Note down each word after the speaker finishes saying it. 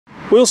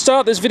We'll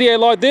start this video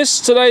like this.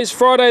 Today's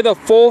Friday the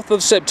 4th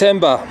of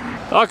September.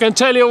 I can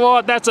tell you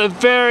what, that's a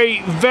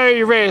very,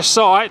 very rare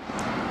sight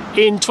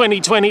in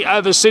 2020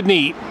 over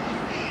Sydney.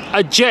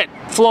 A jet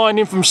flying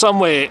in from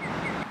somewhere.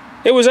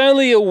 It was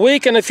only a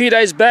week and a few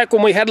days back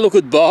when we had a look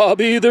at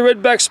Barbie the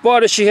Redback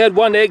spider. She had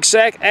one egg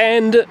sac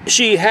and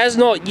she has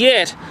not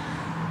yet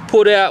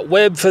put out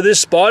web for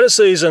this spider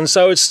season,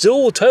 so it's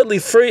still totally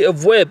free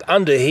of web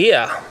under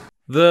here.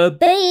 The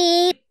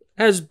beep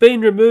has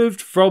been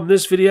removed from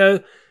this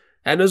video,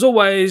 and as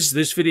always,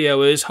 this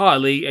video is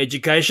highly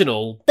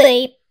educational.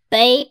 Beep,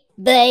 beep,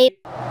 beep.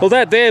 Well,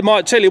 that there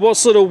might tell you what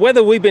sort of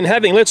weather we've been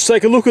having. Let's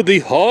take a look at the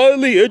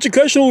highly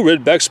educational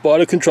redback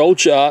spider control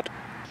chart.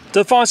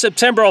 To find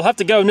September, I'll have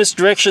to go in this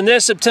direction.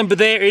 There's September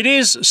there. It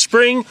is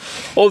spring,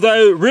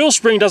 although real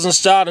spring doesn't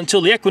start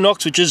until the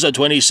equinox, which is the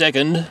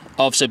 22nd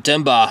of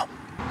September.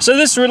 So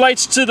this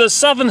relates to the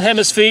southern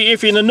hemisphere.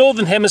 If you're in the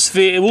northern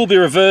hemisphere, it will be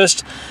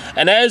reversed.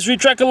 And as we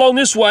track along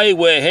this way,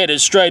 we're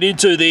headed straight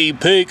into the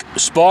peak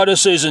spider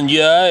season,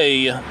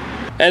 yay!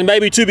 And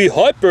maybe to be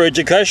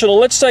hyper-educational,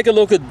 let's take a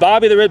look at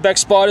Barbie the Redback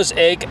spider's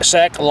egg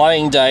sac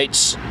laying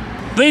dates.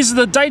 These are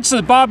the dates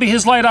that Barbie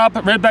has laid up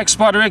redback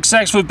spider egg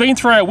sacs. We've been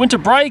through our winter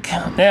break.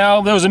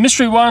 Now, there was a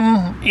mystery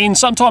one in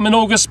sometime in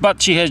August,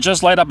 but she has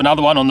just laid up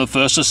another one on the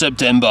 1st of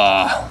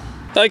September.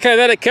 Okay,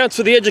 that accounts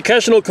for the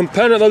educational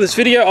component of this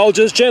video. I'll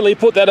just gently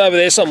put that over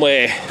there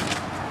somewhere.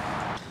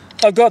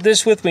 I've got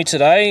this with me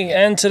today,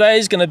 and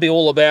today's going to be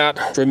all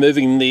about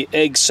removing the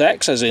egg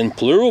sacs, as in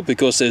plural,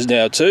 because there's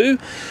now 2,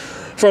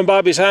 from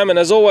Barbie's home. And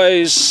as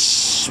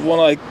always, when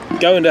I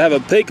go in to have a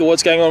peek at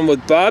what's going on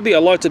with Barbie, I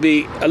like to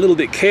be a little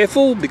bit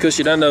careful because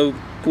you don't know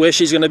where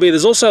she's going to be.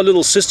 There's also a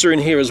little sister in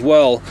here as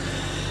well.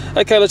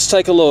 Okay, let's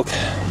take a look.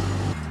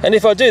 And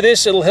if I do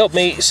this, it'll help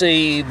me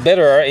see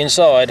better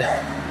inside.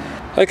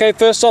 Okay,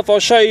 first off, I'll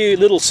show you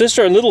little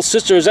sister, and little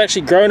sister has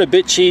actually grown a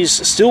bit. She's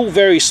still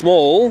very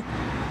small,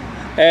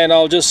 and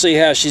I'll just see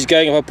how she's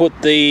going if I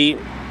put the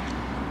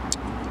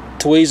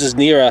tweezers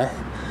near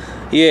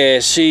her.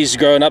 Yeah, she's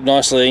grown up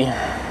nicely.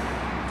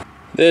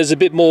 There's a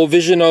bit more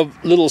vision of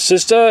little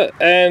sister,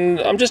 and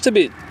I'm just a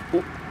bit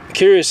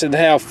curious in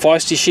how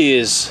feisty she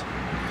is.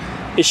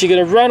 Is she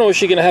going to run, or is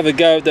she going to have a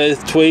go at those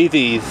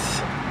tweezies?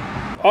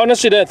 I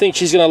honestly don't think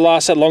she's going to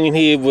last that long in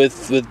here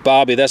with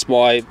Barbie. That's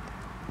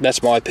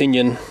my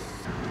opinion.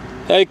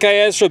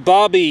 Okay, as for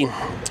Barbie,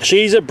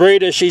 she's a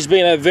breeder. She's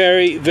been a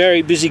very,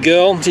 very busy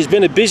girl. She's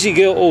been a busy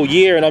girl all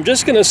year, and I'm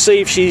just going to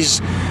see if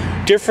she's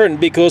different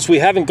because we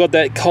haven't got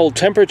that cold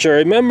temperature.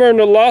 Remember, in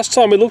the last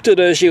time we looked at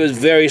her, she was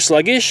very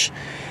sluggish.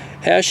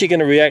 How's she going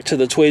to react to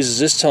the tweezers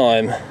this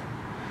time?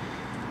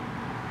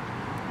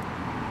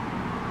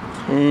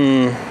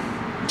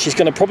 She's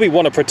going to probably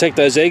want to protect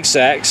those egg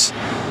sacs,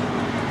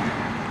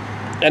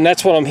 and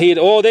that's what I'm here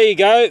to... Oh, there you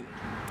go.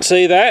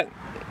 See that?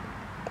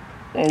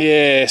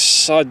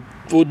 Yes, I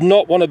would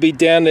not want to be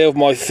down there with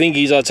my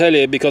fingies, I tell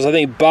you, because I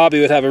think Barbie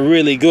would have a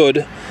really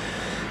good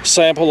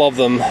sample of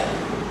them.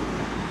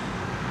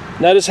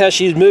 Notice how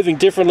she's moving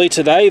differently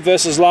today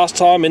versus last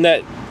time in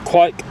that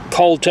quite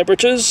cold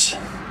temperatures.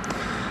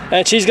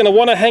 And she's going to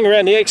want to hang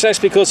around the egg sacs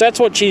because that's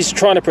what she's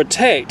trying to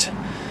protect.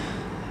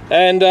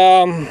 And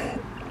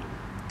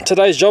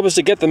today's job is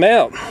to get them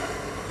out.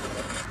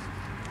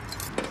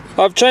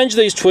 I've changed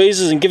these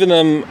tweezers and given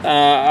them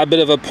a bit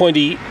of a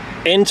pointy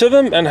end to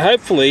them, and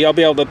hopefully I'll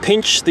be able to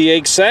pinch the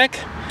egg sac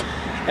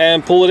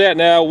and pull it out.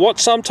 Now, what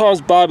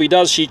sometimes Barbie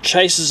does, she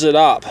chases it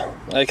up.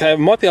 Okay, I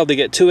might be able to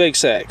get 2 egg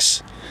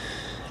sacs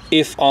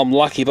if I'm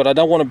lucky, but I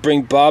don't want to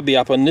bring Barbie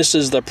up, and this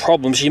is the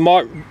problem. She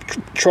might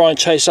try and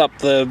chase up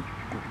the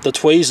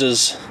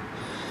tweezers.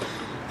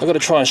 I've got to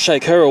try and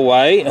shake her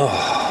away.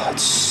 Oh,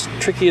 it's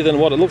trickier than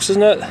what it looks,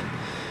 isn't it?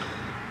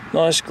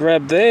 Nice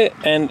grab there,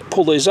 and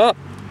pull these up.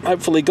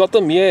 Hopefully got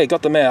them. Yeah,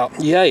 got them out.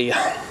 Yay.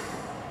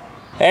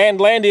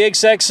 And land the egg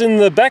sacs in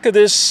the back of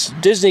this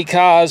Disney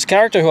Cars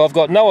character, who I've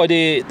got no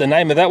idea the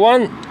name of that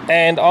one.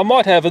 And I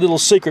might have a little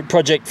secret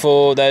project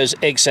for those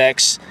egg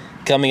sacs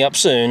coming up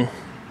soon.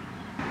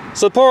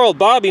 So poor old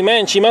Barbie,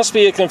 man, she must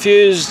be a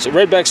confused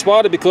redback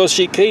spider because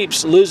she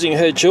keeps losing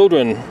her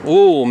children.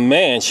 Oh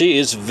man, she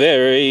is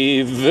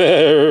very,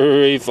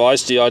 very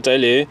feisty, I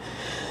tell you.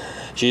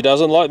 She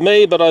doesn't like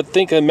me, but I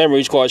think her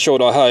memory's quite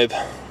short, I hope.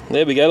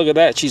 There we go, look at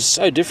that. She's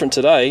so different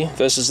today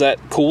versus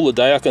that cooler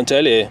day, I can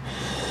tell you.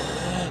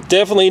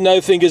 Definitely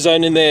no finger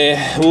zone in there.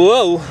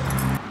 Whoa.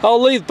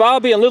 I'll leave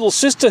Barbie and little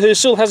sister, who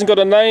still hasn't got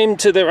a name,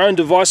 to their own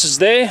devices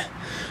there.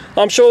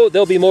 I'm sure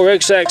there'll be more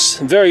egg sacs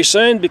very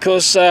soon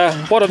because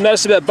what I've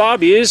noticed about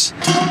Barbie is,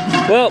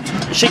 well,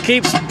 she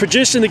keeps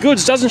producing the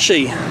goods, doesn't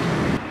she?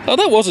 Oh,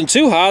 that wasn't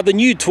too hard. The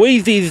new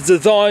tweezy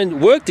design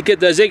worked to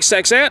get those egg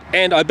sacs out,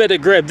 and I better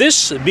grab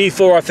this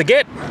before I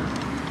forget.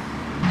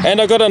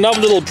 And I've got another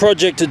little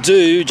project to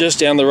do just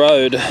down the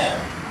road.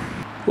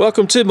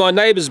 Welcome to my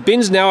neighbour's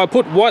bins. Now, I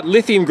put white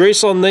lithium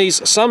grease on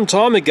these some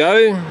time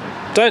ago.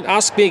 Don't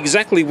ask me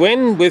exactly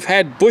when. We've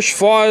had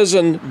bushfires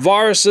and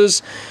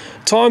viruses.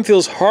 Time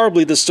feels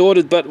horribly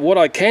distorted, but what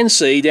I can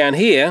see down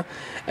here,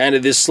 and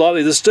it is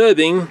slightly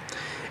disturbing,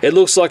 it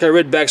looks like a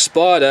redback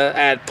spider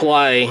at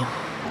play.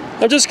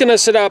 I'm just going to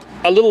set up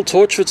a little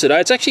torch for today.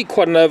 It's actually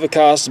quite an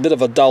overcast, a bit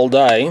of a dull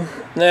day.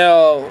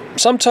 Now,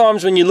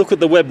 sometimes when you look at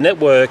the web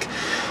network,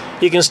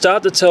 you can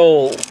start to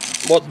tell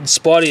what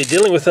spider you're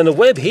dealing with. And the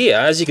web here,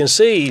 as you can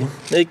see,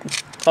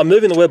 I'm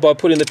moving the web by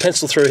putting the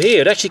pencil through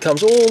here. It actually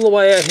comes all the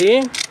way out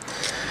here.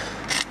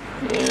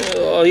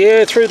 Oh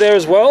yeah, through there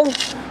as well.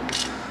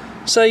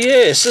 So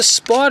yes, this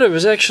spider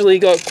has actually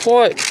got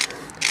quite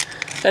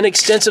an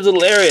extensive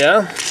little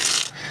area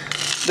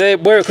there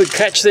where it could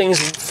catch things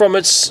from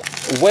its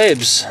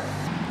webs.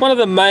 One of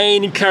the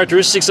main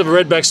characteristics of a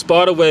redback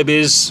spider web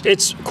is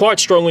it's quite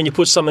strong when you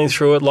put something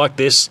through it like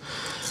this.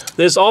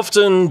 There's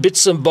often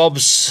bits and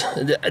bobs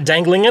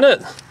dangling in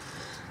it.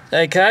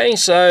 Okay,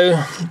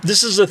 so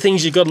this is the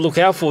things you've got to look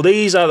out for.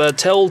 These are the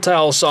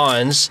telltale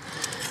signs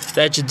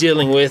that you're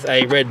dealing with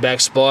a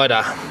redback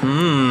spider.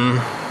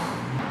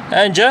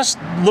 And just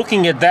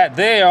looking at that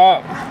there,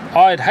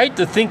 I'd hate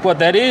to think what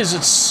that is.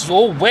 It's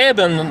all web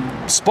and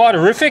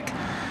spiderific,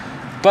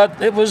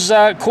 but it was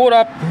caught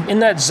up in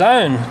that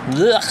zone.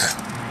 Ugh.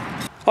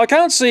 I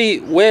can't see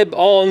web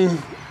on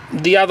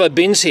the other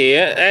bins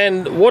here,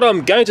 and what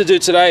I'm going to do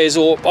today is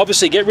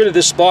obviously get rid of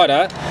this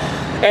spider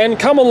and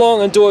come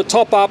along and do a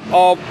top up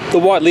of the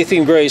white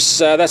lithium grease.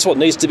 That's what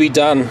needs to be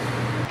done.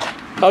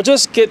 I'll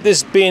just get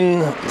this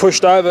bin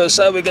pushed over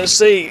so we can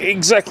see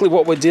exactly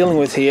what we're dealing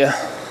with here.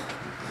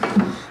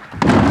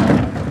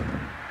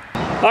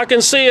 I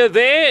can see her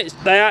there.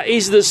 They are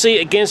easy to see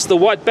against the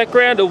white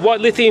background of white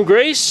lithium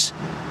grease.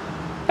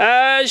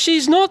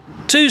 She's not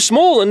too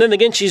small, and then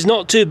again she's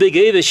not too big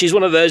either. She's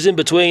one of those in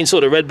between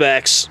sort of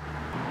redbacks.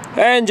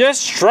 And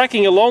just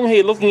tracking along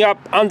here, looking up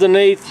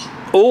underneath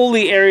all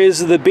the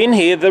areas of the bin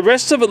here, the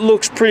rest of it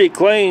looks pretty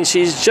clean.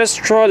 She's just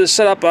tried to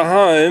set up a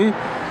home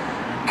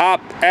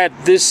up at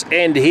this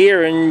end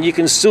here, and you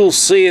can still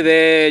see her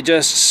there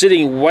just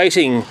sitting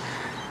waiting.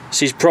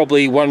 She's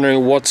probably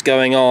wondering what's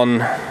going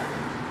on.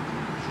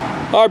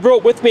 I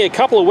brought with me a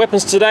couple of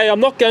weapons today. I'm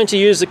not going to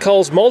use the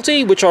Coles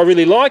Multi, which I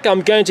really like.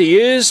 I'm going to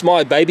use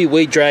my baby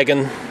weed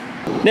dragon.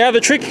 Now the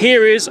trick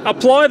here is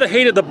apply the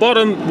heat at the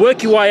bottom,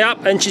 work your way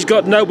up, and she's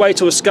got no way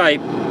to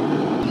escape.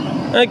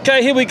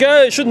 Okay, here we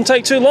go. It shouldn't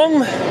take too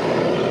long.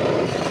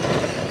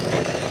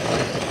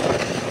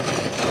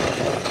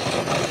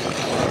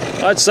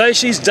 I'd say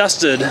she's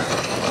dusted.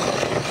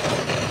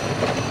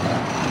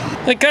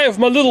 Okay, with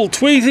my little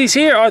tweezies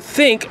here, I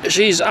think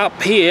she's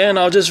up here, and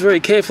I'll just very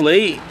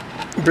carefully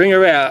bring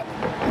her out.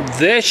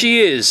 There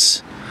she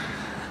is.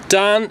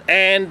 Done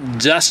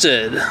and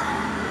dusted.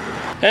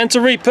 And to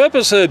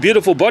repurpose her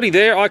beautiful body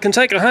there, I can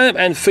take her home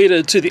and feed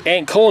her to the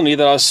ant colony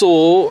that I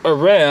saw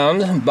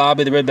around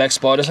Barbie the Redback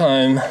spider's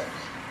home.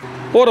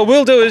 What I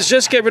will do is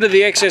just get rid of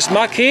the excess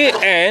muck here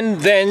and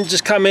then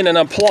just come in and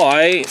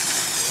apply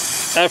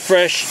a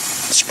fresh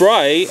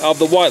spray of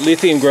the white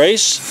lithium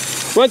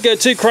grease. Won't go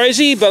too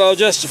crazy, but I'll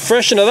just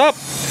freshen it up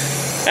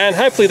and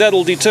hopefully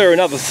that'll deter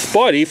another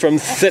spidey from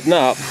setting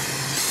up.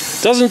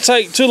 Doesn't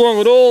take too long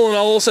at all, and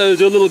I'll also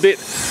do a little bit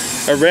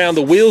around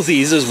the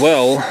wheelsies as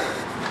well.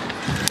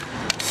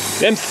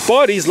 Them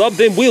spideys love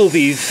them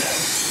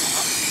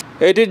wheelsies.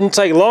 It didn't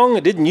take long,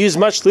 it didn't use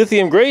much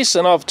lithium grease,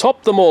 and I've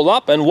topped them all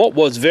up. And what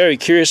was very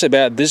curious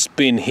about this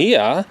bin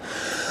here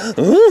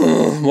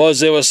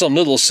was there were some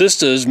little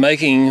sisters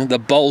making the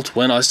bolt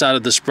when I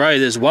started the spray.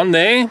 There's one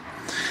there,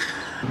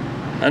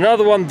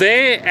 another one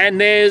there, and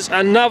there's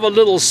another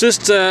little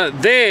sister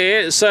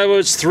there. So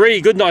it's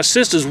three good nice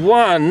sisters.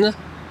 1,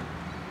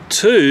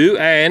 2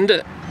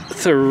 and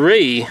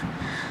 3.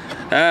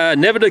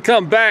 Never to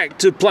come back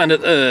to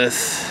planet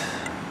Earth.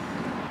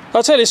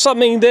 I'll tell you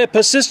something, they're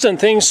persistent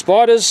things,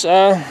 spiders.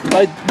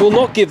 They will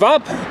not give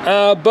up,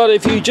 but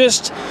if you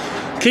just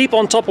keep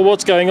on top of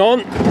what's going on,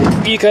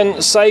 you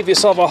can save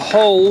yourself a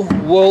whole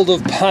world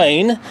of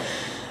pain.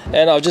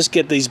 And I'll just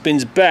get these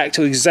bins back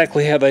to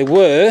exactly how they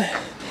were.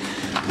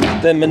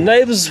 Then my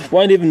neighbours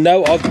won't even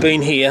know I've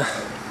been here.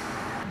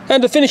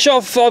 And to finish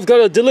off, I've got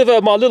to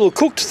deliver my little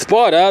cooked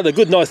spider, the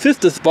goodnight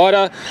sister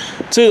spider,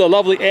 to the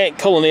lovely ant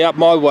colony up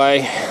my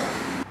way.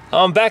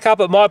 I'm back up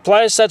at my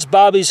place. That's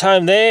Barbie's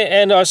home there,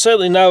 and I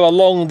certainly know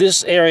along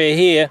this area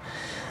here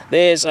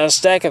there's a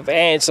stack of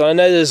ants. I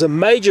know there's a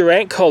major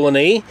ant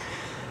colony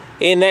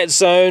in that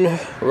zone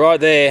right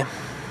there.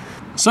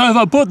 So if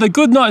I put the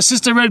goodnight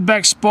sister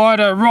redback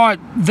spider right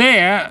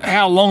there,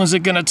 how long is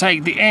it going to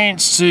take the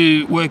ants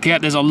to work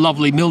out there's a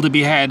lovely meal to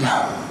be had?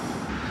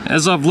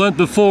 As I've learnt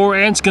before,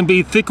 ants can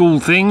be fickle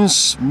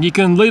things. You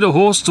can lead a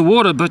horse to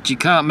water, but you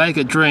can't make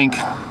it drink.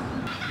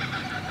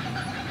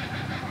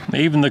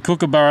 Even the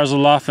kookaburras are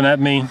laughing at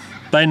me.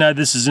 They know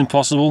this is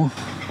impossible.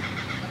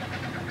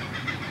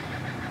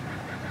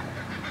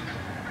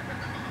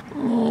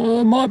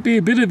 Might be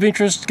a bit of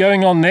interest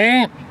going on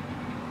there,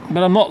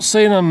 but I'm not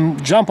seeing them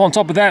jump on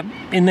top of that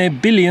in their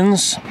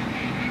billions.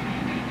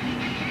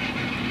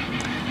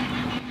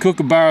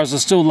 Kookaburras are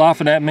still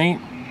laughing at me.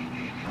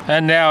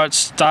 And now it's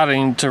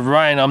starting to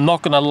rain. I'm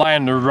not going to lay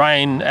in the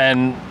rain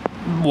and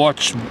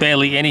watch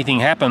barely anything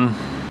happen.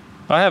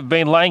 I have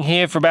been laying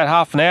here for about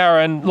half an hour,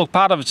 and look,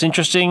 part of it's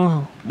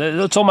interesting.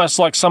 It's almost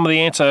like some of the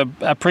ants are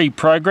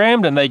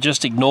pre-programmed and they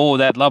just ignore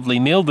that lovely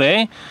meal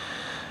there.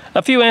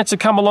 A few ants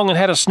have come along and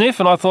had a sniff,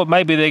 and I thought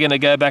maybe they're going to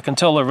go back and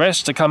tell the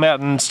rest to come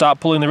out and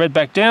start pulling the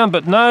redback down,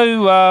 but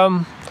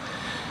no,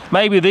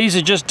 maybe these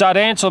are just dud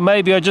ants, or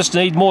maybe I just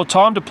need more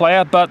time to play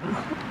out. But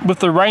with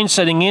the rain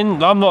setting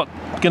in, I'm not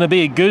going to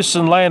be a goose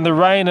and lay in the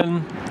rain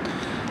and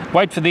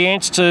wait for the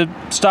ants to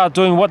start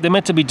doing what they're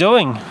meant to be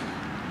doing.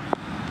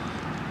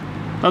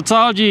 I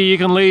told you you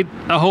can lead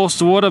a horse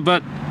to water,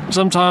 but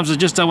sometimes I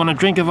just don't want to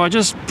drink. If I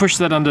just push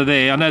that under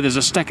there, I know there's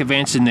a stack of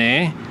ants in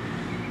there.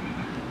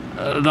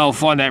 They'll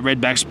find that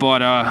redback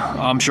spider,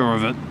 I'm sure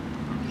of it.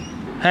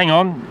 Hang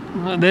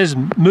on, there's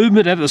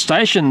movement at the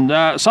station.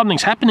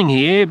 Something's happening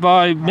here.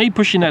 By me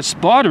pushing that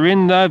spider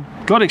in,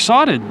 got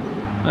excited.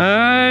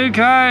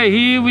 Okay,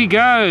 here we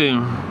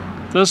go.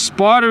 The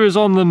spider is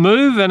on the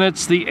move, and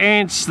it's the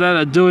ants that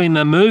are doing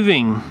the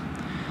moving.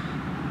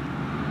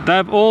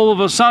 They've all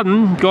of a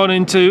sudden gone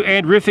into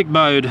antrific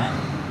mode.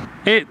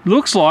 It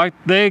looks like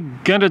they're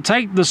going to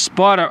take the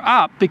spider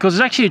up, because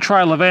there's actually a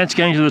trail of ants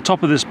going to the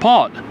top of this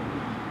pot.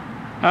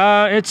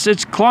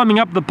 It's climbing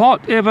up the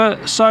pot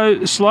ever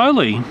so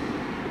slowly.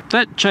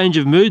 That change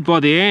of mood by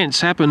the ants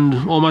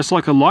happened almost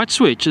like a light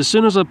switch. As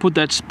soon as I put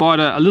that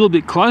spider a little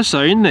bit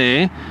closer in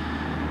there,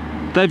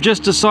 they've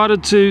just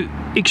decided to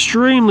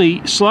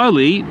extremely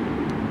slowly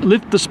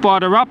lift the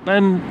spider up,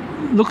 and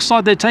looks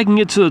like they're taking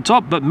it to the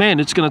top, but man,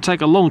 it's going to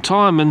take a long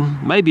time,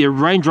 and maybe a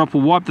raindrop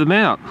will wipe them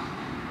out.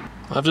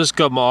 I've just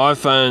got my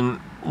iPhone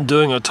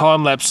doing a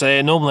time lapse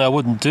there. Normally I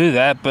wouldn't do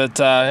that, but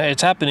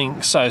it's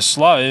happening so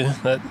slow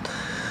that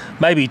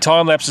maybe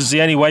time lapse is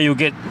the only way you'll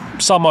get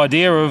some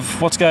idea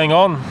of what's going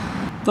on.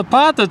 The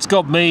part that's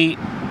got me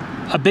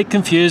a bit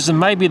confused, and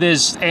maybe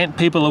there's ant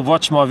people who've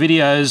watched my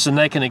videos and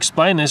they can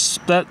explain this,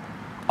 that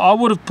I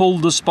would have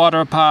pulled the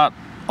spider apart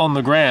on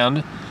the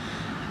ground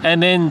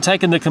and then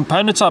taken the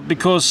components up,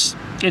 because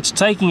it's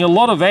taking a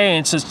lot of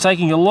ants, it's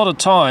taking a lot of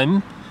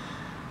time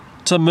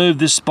to move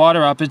this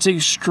spider up. It's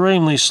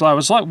extremely slow.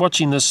 It's like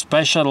watching the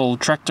space shuttle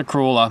tractor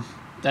crawler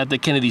at the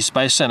Kennedy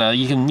Space Center.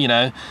 You can, you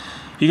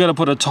got to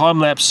put a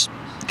time-lapse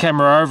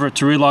camera over it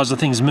to realize the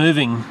thing's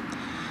moving.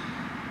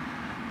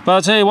 But I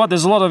tell you what,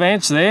 there's a lot of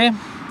ants there,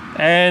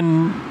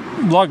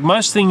 and like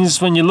most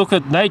things, when you look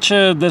at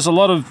nature, there's a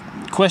lot of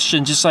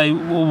questions. You say,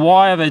 well,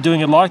 why are they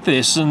doing it like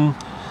this? And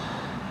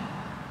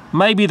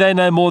maybe they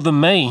know more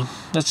than me.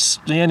 That's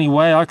the only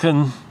way I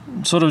can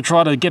sort of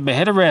try to get my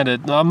head around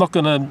it. I'm not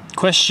going to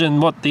question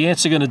what the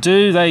ants are going to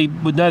do. They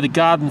would know the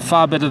garden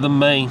far better than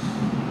me.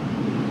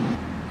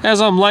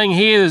 As I'm laying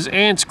here, there's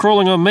ants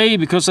crawling on me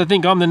because they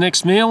think I'm the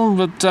next meal,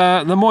 but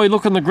the more you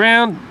look on the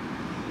ground,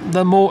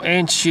 the more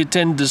ants you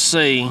tend to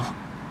see.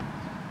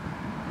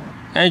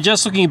 And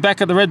just looking back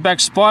at the redback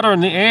spider,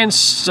 and the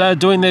ants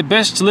doing their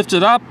best to lift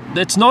it up.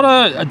 It's not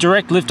a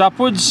direct lift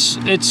upwards,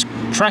 it's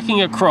tracking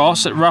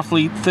across at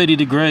roughly 30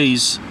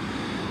 degrees.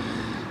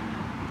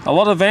 A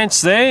lot of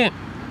ants there,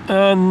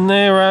 and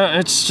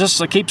it's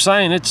just, I keep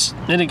saying, it's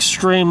an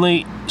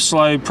extremely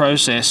slow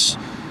process.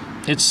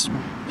 It's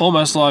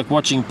almost like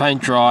watching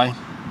paint dry.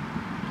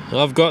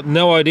 I've got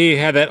no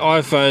idea how that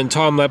iPhone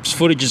time-lapse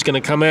footage is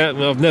going to come out,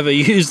 and I've never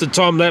used the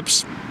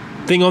time-lapse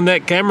thing on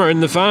that camera in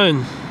the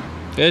phone.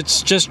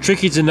 It's just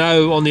tricky to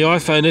know on the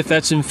iPhone if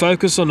that's in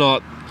focus or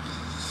not.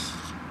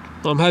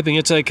 I'm hoping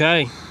it's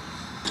okay.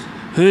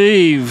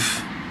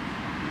 Heave.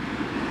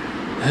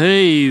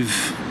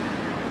 Heave.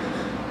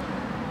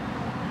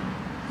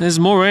 There's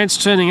more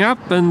ants turning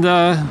up, and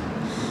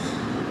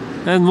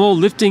more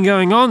lifting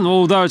going on.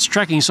 Although it's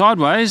tracking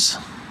sideways,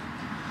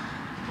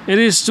 it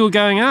is still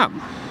going up.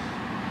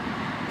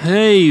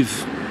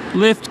 Heave.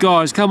 Lift,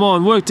 guys. Come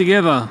on, work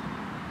together.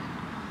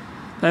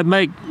 They'd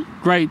make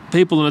great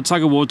people in a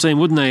tug-of-war team,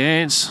 wouldn't they,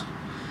 ants?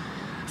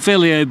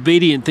 Fairly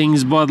obedient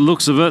things by the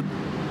looks of it.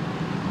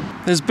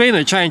 There's been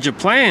a change of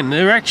plan.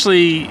 They're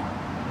actually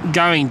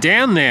going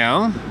down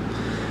now.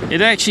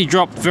 It actually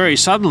dropped very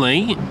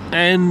suddenly,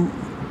 and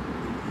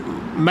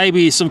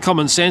maybe some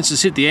common sense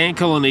has hit the ant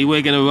colony.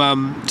 We're going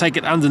to take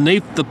it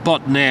underneath the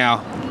pot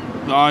now.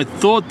 I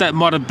thought that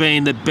might have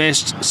been the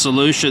best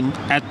solution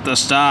at the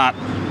start.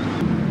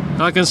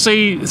 I can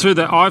see through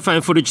the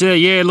iPhone footage there,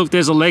 yeah, look,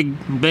 there's a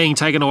leg being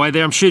taken away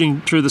there. I'm shooting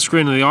through the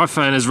screen of the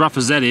iPhone, as rough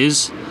as that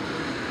is.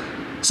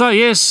 So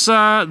yes,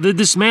 the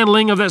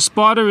dismantling of that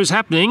spider is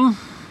happening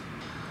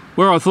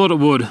where I thought it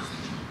would.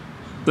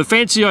 The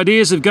fancy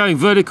ideas of going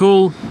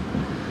vertical,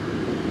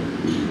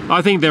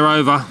 I think they're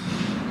over.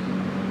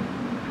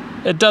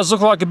 It does look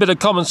like a bit of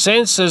common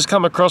sense has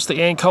come across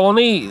the ant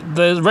colony.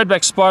 The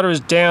redback spider is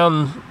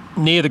down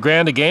near the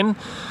ground again.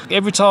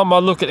 Every time I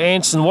look at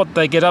ants and what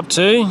they get up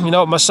to, you know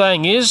what my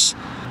saying is?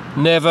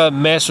 Never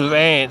mess with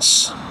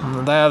ants.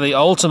 They are the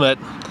ultimate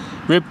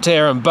rip,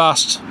 tear and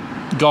bust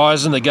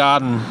guys in the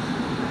garden.